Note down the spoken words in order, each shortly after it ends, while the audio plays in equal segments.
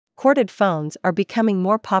Corded phones are becoming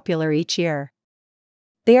more popular each year.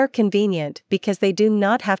 They are convenient because they do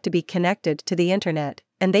not have to be connected to the internet,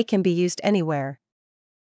 and they can be used anywhere.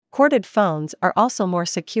 Corded phones are also more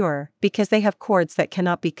secure because they have cords that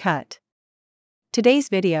cannot be cut. Today's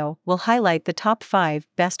video will highlight the top 5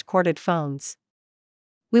 best corded phones.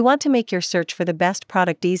 We want to make your search for the best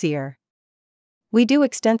product easier. We do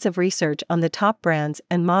extensive research on the top brands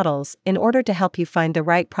and models in order to help you find the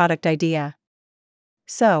right product idea.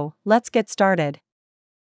 So, let's get started.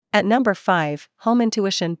 At number 5, Home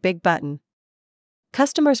Intuition Big Button.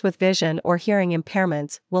 Customers with vision or hearing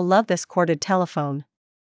impairments will love this corded telephone.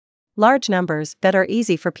 Large numbers that are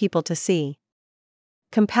easy for people to see.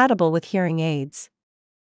 Compatible with hearing aids.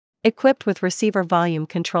 Equipped with receiver volume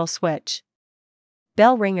control switch.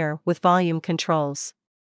 Bell ringer with volume controls.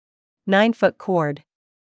 9-foot cord.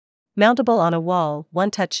 Mountable on a wall,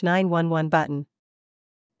 one-touch 911 button.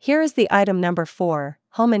 Here is the item number 4,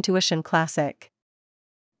 Home Intuition Classic.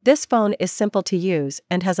 This phone is simple to use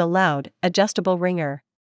and has a loud, adjustable ringer.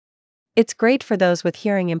 It's great for those with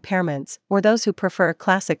hearing impairments or those who prefer a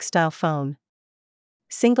classic-style phone.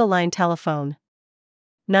 Single-line telephone.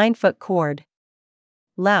 9-foot cord.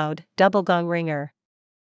 Loud, double gong ringer.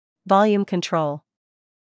 Volume control.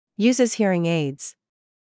 Uses hearing aids.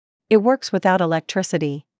 It works without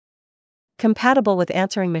electricity. Compatible with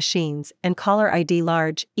answering machines and caller ID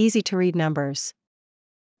large, easy-to-read numbers.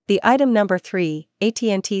 The item number 3,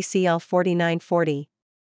 AT&T CL4940.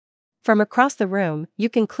 From across the room, you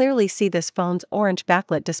can clearly see this phone's orange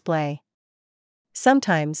backlit display.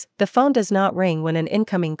 Sometimes, the phone does not ring when an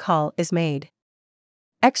incoming call is made.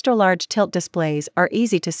 Extra-large tilt displays are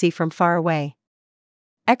easy to see from far away.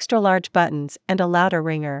 Extra-large buttons and a louder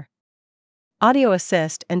ringer. Audio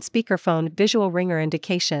assist and speakerphone visual ringer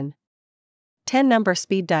indication. 10-number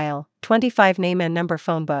speed dial, 25 name and number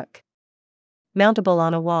phone book. Mountable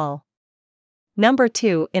on a wall. Number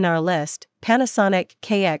 2 in our list, Panasonic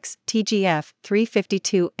KX TGF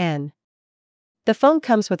 352N. The phone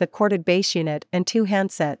comes with a corded base unit and 2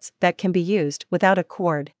 handsets that can be used without a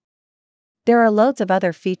cord. There are loads of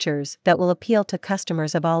other features that will appeal to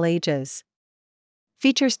customers of all ages.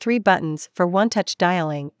 Features 3 buttons for one-touch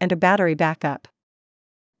dialing and a battery backup.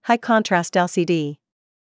 High-contrast LCD.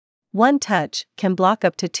 One touch can block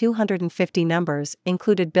up to 250 numbers,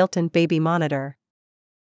 included built-in baby monitor.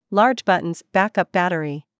 Large buttons, backup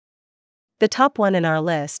battery. The top one in our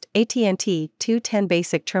list, AT&T 210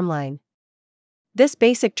 Basic Trimline. This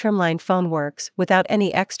basic trimline phone works without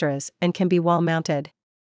any extras and can be wall-mounted.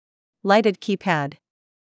 Lighted keypad.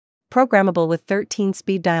 Programmable with 13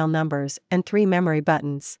 speed dial numbers and 3 memory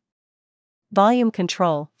buttons. Volume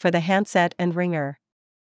control for the handset and ringer.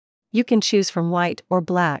 You can choose from white or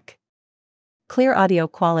black. Clear audio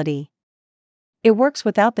quality. It works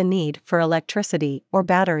without the need for electricity or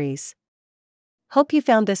batteries. Hope you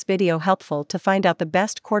found this video helpful to find out the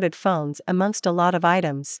best corded phones amongst a lot of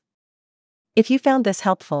items. If you found this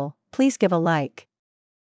helpful, please give a like.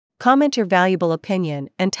 Comment your valuable opinion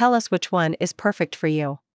and tell us which one is perfect for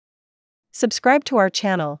you. Subscribe to our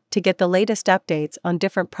channel to get the latest updates on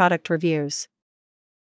different product reviews.